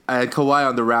Spurs and Kawhi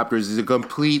on the Raptors is a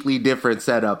completely different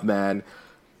setup, man.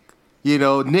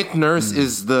 Nick Nurse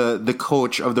is the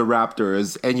coach of the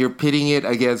Raptors, and you're pitting it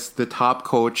against the top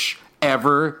coach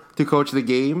ever to coach the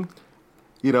game.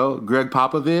 Greg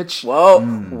Popovich.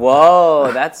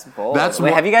 Whoa, that's bold.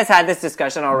 Wait, have you guys had this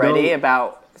discussion already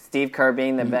about Steve Kerr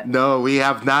being the best? No, we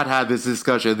have not had this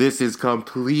discussion. This is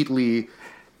completely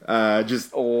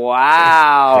just...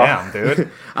 Wow. Damn,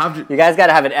 dude. You guys got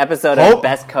to have an episode of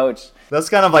Best Coach. That's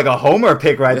kind of like a homer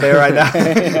pick right there, right now.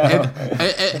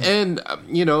 and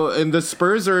the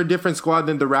Spurs are a different squad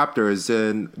than the Raptors.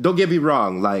 And don't get me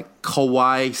wrong, like,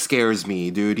 Kawhi scares me,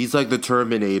 dude. He's like the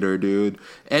Terminator, dude.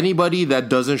 Anybody that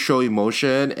doesn't show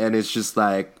emotion and it's just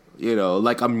like,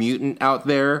 like a mutant out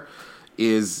there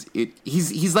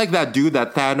he's like that dude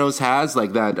that Thanos has,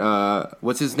 like that,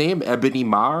 what's his name? Ebony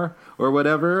Mar or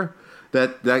whatever.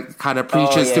 That kind of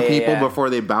preaches to people before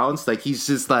they bounce. Like, he's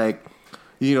just like...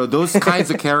 those kinds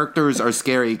of characters are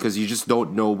scary because you just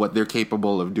don't know what they're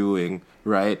capable of doing,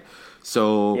 right?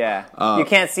 So you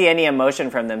can't see any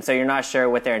emotion from them, so you're not sure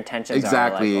what their intentions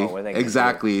are.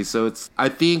 Exactly. So I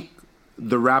think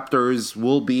the Raptors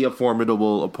will be a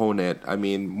formidable opponent. I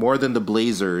mean, more than the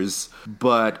Blazers,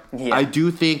 but I do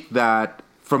think that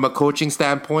from a coaching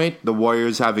standpoint, the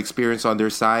Warriors have experience on their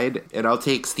side, and I'll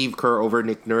take Steve Kerr over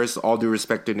Nick Nurse. All due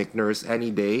respect to Nick Nurse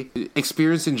any day.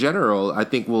 Experience in general, I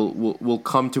think, will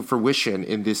come to fruition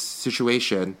in this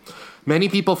situation. Many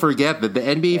people forget that the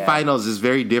NBA Finals is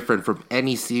very different from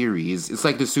any series. It's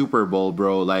like the Super Bowl,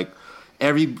 bro. Like,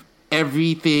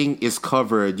 everything is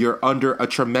covered. You're under a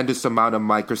tremendous amount of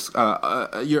microscope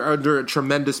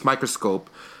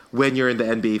when you're in the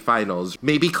NBA Finals.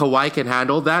 Maybe Kawhi can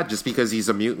handle that just because he's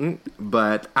a mutant,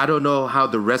 but I don't know how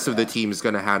the rest of the team is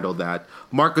going to handle that.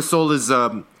 Marc Gasol is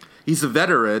he's a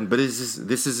veteran, but this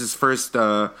is his first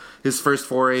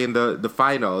foray in the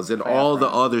finals, and all the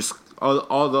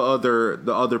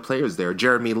other players there,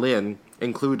 Jeremy Lin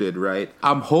included, right?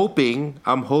 I'm hoping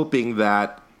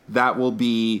that will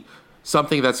be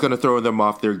something that's going to throw them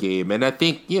off their game. And I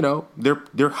think,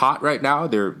 they're hot right now.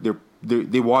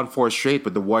 They won 4 straight,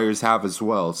 but the Warriors have as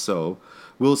well. So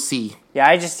we'll see.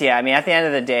 I mean, at the end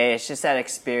of the day, it's just that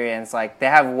experience. Like, they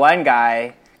have one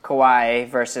guy, Kawhi,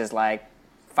 versus like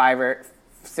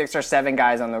 6 or 7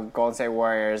 guys on the Golden State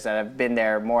Warriors that have been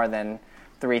there more than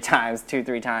 3 times.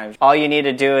 All you need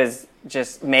to do is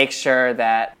just make sure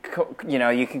that,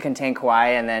 you can contain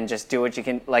Kawhi, and then just do what you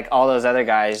can. Like, all those other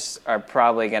guys are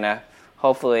probably going to...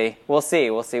 Hopefully, we'll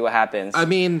see what happens. I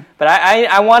mean, but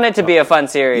I want it to be a fun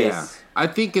series. Yeah, I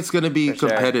think it's going to be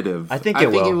competitive. Sure. I think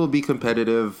it will be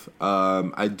competitive.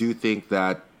 I do think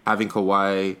that having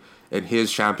Kawhi and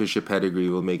his championship pedigree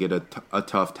will make it a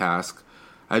tough task.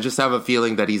 I just have a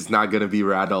feeling that he's not going to be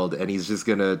rattled, and he's just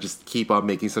going to keep on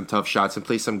making some tough shots and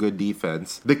play some good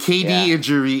defense. The KD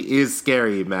injury is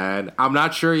scary, man. I'm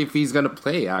not sure if he's going to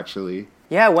play, actually.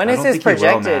 Yeah, when is his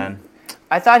projected?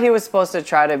 I thought he was supposed to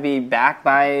try to be back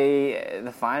by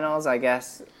the finals, I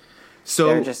guess. So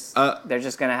they're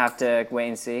just gonna have to wait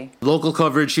and see. Local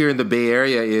coverage here in the Bay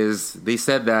Area they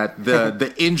said that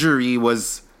the injury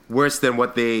was worse than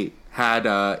what they had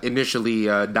initially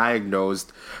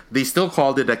diagnosed. They still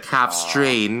called it a calf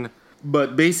strain,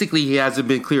 but basically he hasn't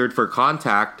been cleared for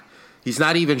contact. He's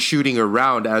not even shooting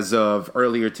around as of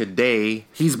earlier today.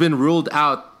 He's been ruled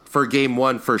out for game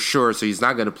 1 for sure, so he's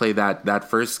not going to play that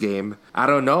first game. I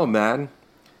don't know, man.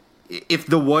 if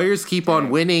the Warriors keep on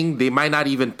winning, they might not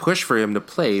even push for him to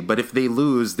play. But if they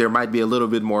lose, there might be a little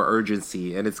bit more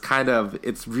urgency. And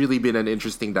it's really been an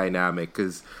interesting dynamic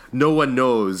because no one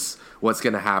knows what's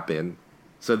going to happen.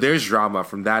 So there's drama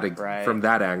from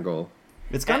that angle.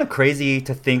 It's kind of crazy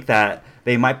to think that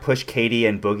they might push KD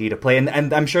and Boogie to play,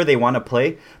 and I'm sure they want to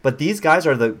play, but these guys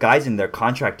are the guys in their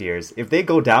contract years. If they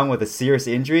go down with a serious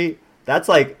injury, that's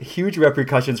like huge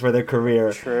repercussions for their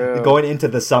career. True. Going into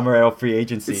the summer of free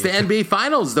agency. It's the NBA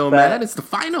Finals, though, man. It's the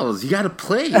finals. You got to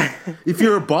play. If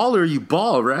you're a baller, you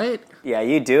ball, right? Yeah,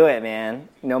 you do it, man.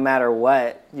 No matter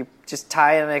what, you just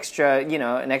tie an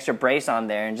extra brace on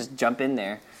there and just jump in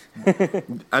there.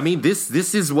 I mean, this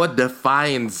is what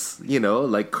defines,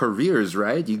 like careers,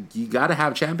 right? You got to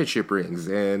have championship rings,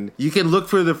 and you can look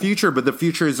for the future, but the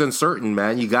future is uncertain,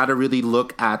 man. You got to really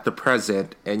look at the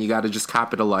present, and you got to just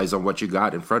capitalize on what you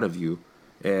got in front of you.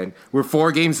 And we're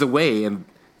 4 games away, and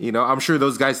I'm sure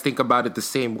those guys think about it the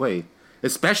same way,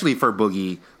 especially for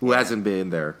Boogie, who hasn't been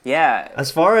there. Yeah. As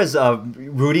far as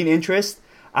rooting interest,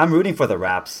 I'm rooting for the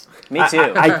Raps. Me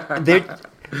too.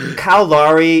 Kyle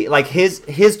Lowry, like his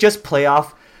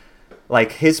playoff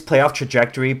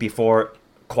trajectory before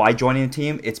Kawhi joining the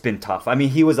team, it's been tough. I mean,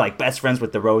 he was like best friends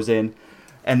with DeRozan,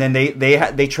 and then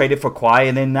they traded for Kawhi,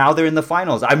 and then now they're in the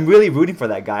finals. I'm really rooting for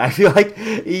that guy. I feel like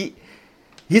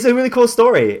he's a really cool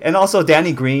story, and also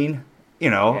Danny Green.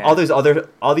 All these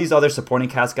other supporting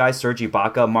cast guys, Serge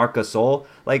Ibaka, Marc Gasol,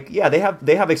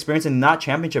 they have experience and not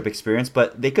championship experience,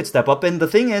 but they could step up. And the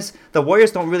thing is, the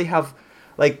Warriors don't really have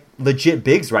legit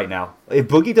bigs right now. If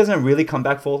Boogie doesn't really come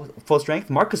back full strength,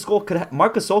 Marc Gasol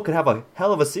could have a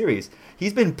hell of a series.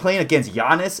 He's been playing against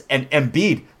Giannis and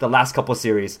Embiid the last couple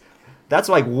series. That's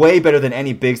way better than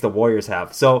any bigs the Warriors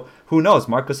have. So who knows?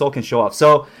 Marc Gasol can show up.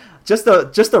 So just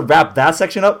to wrap that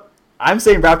section up, I'm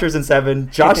saying Raptors in 7.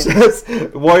 Josh says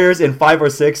Warriors in 5 or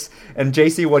 6. And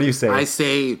JC, what do you say? I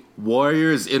say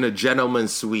Warriors in a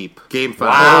gentleman's sweep. Game 5.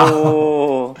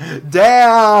 Wow.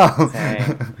 Damn.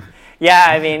 Dang. Yeah,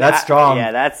 I mean that's strong.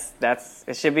 That's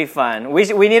it should be fun. We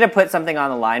need to put something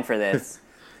on the line for this.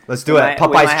 Let's do it.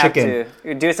 Popeye's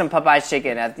chicken. Do some Popeye's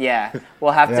chicken.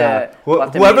 We'll have to.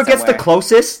 Whoever gets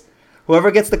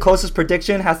the closest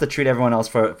prediction has to treat everyone else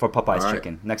for Popeye's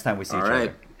chicken next time we see each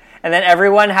other. And then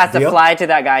everyone has to fly to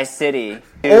that guy's city to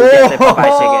get the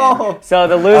Popeye's chicken. So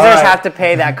the losers have to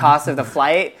pay that cost of the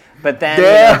flight, but then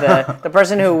the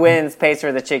person who wins pays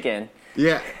for the chicken.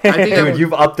 Yeah, I think dude,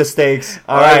 you've upped the stakes.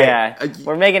 All right, yeah,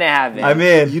 we're making it happen. I'm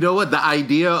in. You know what? The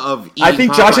idea of I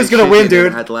think Josh is gonna win,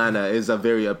 dude. In Atlanta is a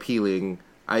very appealing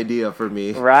idea for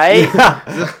me. Right?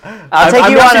 I'm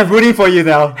actually rooting for you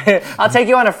now. I'll take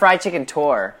you on a fried chicken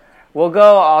tour. We'll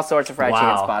go all sorts of fried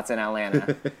chicken spots in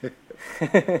Atlanta.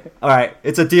 All right,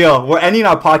 it's a deal. We're ending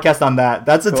our podcast on that.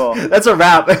 That's a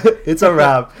wrap. It's a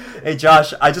wrap. Hey,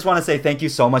 Josh, I just want to say thank you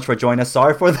so much for joining us.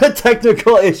 Sorry for the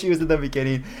technical issues in the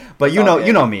beginning, but you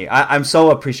know me. I'm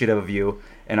so appreciative of you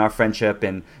and our friendship,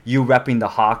 and you repping the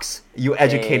Hawks. You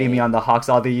educating me on the Hawks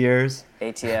all the years.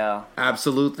 ATL.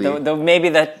 Absolutely. Maybe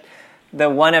the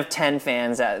one of 10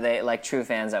 fans true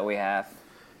fans that we have.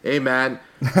 Hey, man,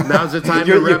 now's the time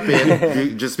to rep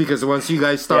it. Just because once you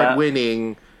guys start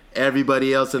winning,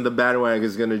 everybody else in the bandwagon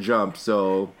is going to jump.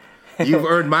 So you've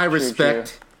earned my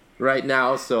respect right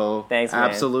now. So thanks, man.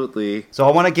 Absolutely. So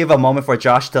I want to give a moment for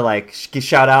Josh to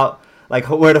shout out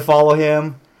where to follow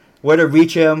him, where to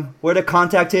reach him, where to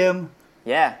contact him.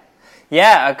 Yeah.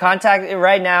 Contact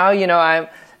right now.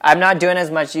 I'm not doing as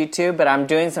much YouTube, but I'm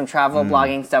doing some travel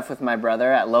blogging stuff with my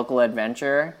brother at Local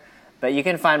Adventure. But you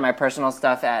can find my personal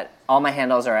stuff all my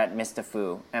handles are at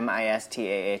Mistahfu,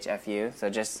 Mistahfu. So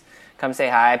just come say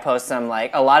hi. I post some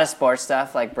a lot of sports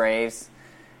stuff like Braves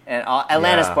and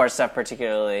Atlanta sports stuff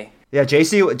particularly. Yeah,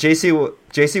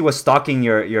 JC was stalking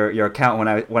your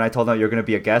account when I told him you're going to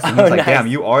be a guest, and he was like, nice. Damn,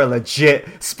 you are a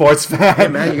legit sports fan. Hey,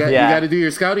 man, you got to do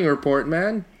your scouting report,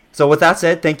 man. So with that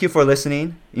said, thank you for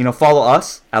listening. Follow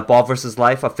us at Ball vs.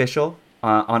 Life Official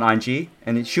on IG,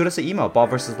 and shoot us an email,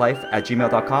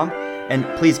 ballversuslife@gmail.com, and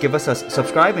please give us a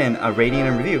subscribe and a rating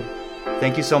and review.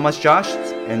 Thank you so much, Josh,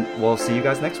 and we'll see you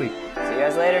guys next week. See you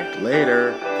guys later.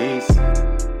 Later.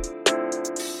 Peace.